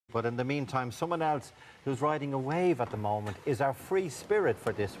But in the meantime, someone else who's riding a wave at the moment is our free spirit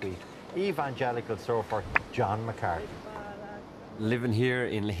for this week, evangelical surfer John McCarthy. Living here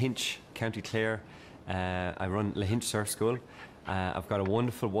in Lahinch, County Clare, I run Lahinch Surf School. I've got a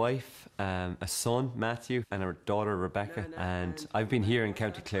wonderful wife, a son, Matthew, and a daughter, Rebecca, and I've been here in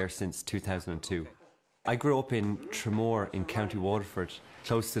County Clare since 2002. I grew up in Tramore in County Waterford,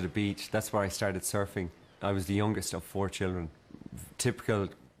 close to the beach. That's where I started surfing. I was the youngest of 4 children. Typical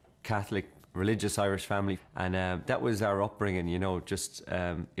Catholic, religious Irish family, and that was our upbringing, you know, just,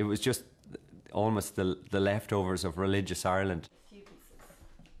 it was just almost the leftovers of religious Ireland.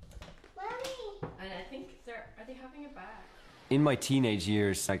 And I think are they having a bath? In my teenage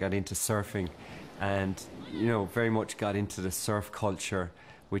years, I got into surfing and, you know, very much got into the surf culture,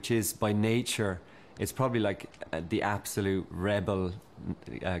 which is by nature, it's probably like the absolute rebel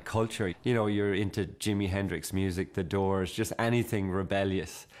culture. You know, you're into Jimi Hendrix music, The Doors, just anything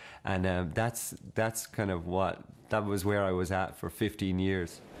rebellious. And that's kind of that was where I was at for 15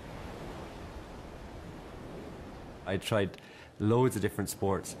 years. I tried loads of different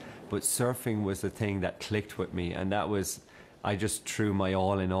sports, but surfing was the thing that clicked with me, and I just threw my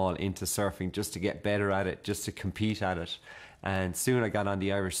all in all into surfing just to get better at it, just to compete at it. And soon I got on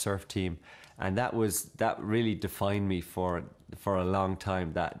the Irish surf team, and that really defined me for a long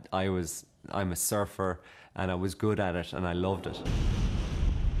time, that I'm a surfer and I was good at it and I loved it.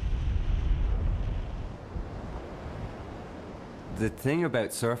 The thing about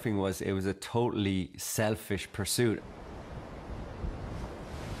surfing was it was a totally selfish pursuit.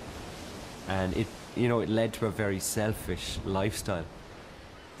 And it led to a very selfish lifestyle.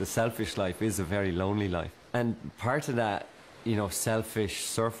 The selfish life is a very lonely life. And part of that, you know, selfish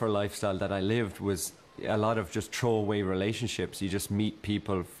surfer lifestyle that I lived was a lot of just throwaway relationships. You just meet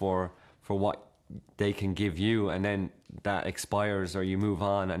people for what they can give you, and then that expires or you move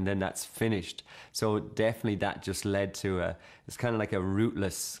on and then that's finished. So definitely that just led to it's kind of like a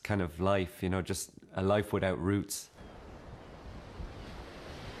rootless kind of life, you know, just a life without roots.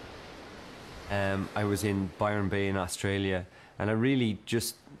 I was in Byron Bay in Australia, and I really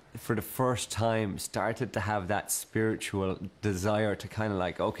just, for the first time, started to have that spiritual desire to kind of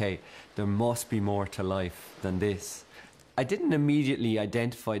like, okay, there must be more to life than this. I didn't immediately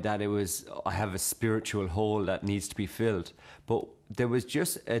identify that I have a spiritual hole that needs to be filled, but there was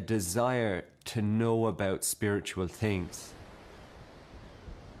just a desire to know about spiritual things.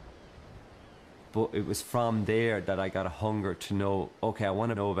 But it was from there that I got a hunger to know, okay, I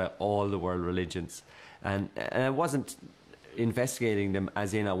want to know about all the world religions. And I wasn't investigating them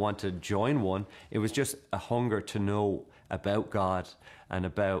as in I want to join one. It was just a hunger to know about God and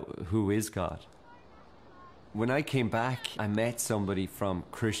about who is God. When I came back, I met somebody from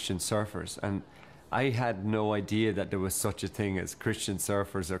Christian surfers, and I had no idea that there was such a thing as Christian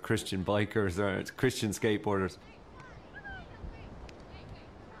surfers or Christian bikers or Christian skateboarders.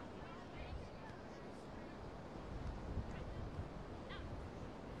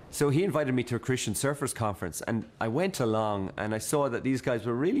 So he invited me to a Christian Surfers Conference, and I went along and I saw that these guys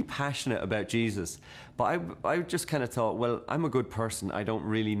were really passionate about Jesus. But I just kind of thought, well, I'm a good person. I don't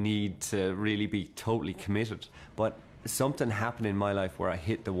really need to really be totally committed. But something happened in my life where I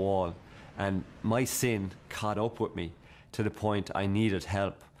hit the wall, and my sin caught up with me to the point I needed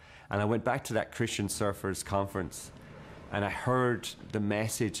help. And I went back to that Christian Surfers Conference, and I heard the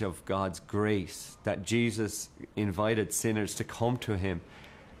message of God's grace, that Jesus invited sinners to come to him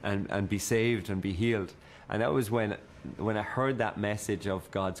and be saved and be healed. And that was when I heard that message of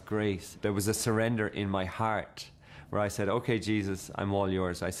God's grace, there was a surrender in my heart where I said, okay, Jesus, I'm all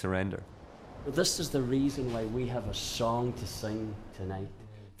yours, I surrender. This is the reason why we have a song to sing tonight.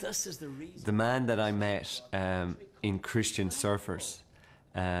 This is the reason. The man that I met in Christian Surfers,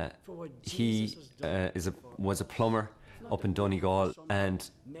 he was a plumber up in Donegal, and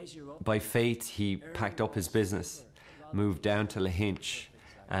by faith he packed up his business, moved down to Lahinch,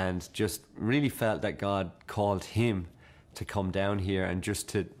 and just really felt that God called him to come down here and just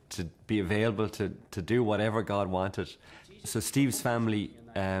to be available to do whatever God wanted. So Steve's family,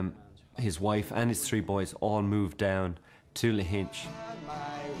 his wife and his 3 boys all moved down to Lahinch.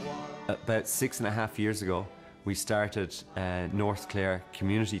 About 6.5 years ago, we started North Clare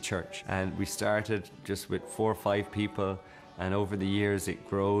Community Church, and we started just with 4 or 5 people, and over the years it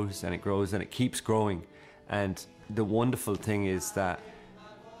grows and it grows and it keeps growing. And the wonderful thing is that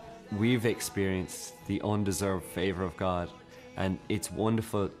we've experienced the undeserved favor of God, and it's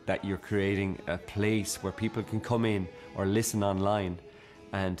wonderful that you're creating a place where people can come in or listen online,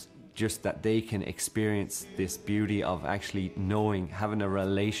 and just that they can experience this beauty of actually knowing, having a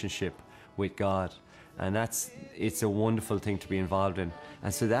relationship with God. And it's a wonderful thing to be involved in.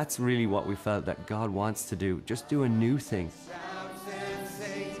 And so that's really what we felt that God wants to do. Just do a new thing.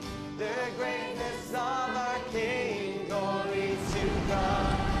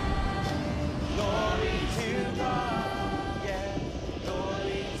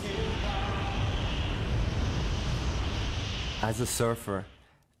 As a surfer,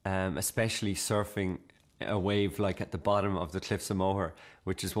 especially surfing a wave like at the bottom of the Cliffs of Moher,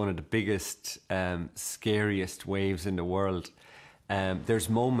 which is one of the biggest, scariest waves in the world, there's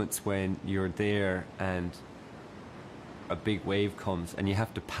moments when you're there and a big wave comes and you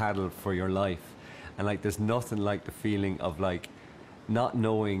have to paddle for your life. And like, there's nothing like the feeling of like not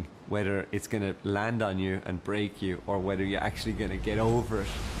knowing whether it's going to land on you and break you or whether you're actually going to get over it.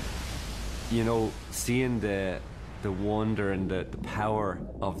 You know, seeing the wonder and the power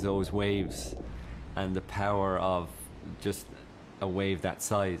of those waves and the power of just a wave that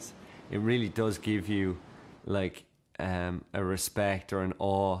size, it really does give you like a respect or an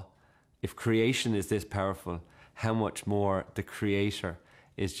awe. If creation is this powerful, how much more the Creator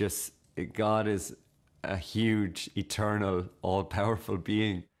is just, God is a huge, eternal, all-powerful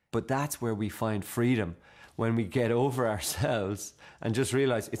being. But that's where we find freedom, when we get over ourselves and just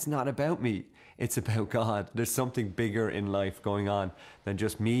realize it's not about me, it's about God. There's something bigger in life going on than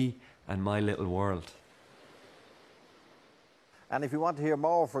just me and my little world. And if you want to hear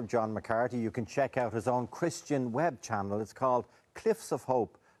more from John McCarthy, you can check out his own Christian web channel. It's called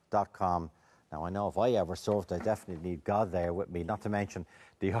cliffsofhope.com. Now, I know if I ever surfed, I definitely need God there with me, not to mention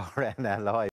the RNLI.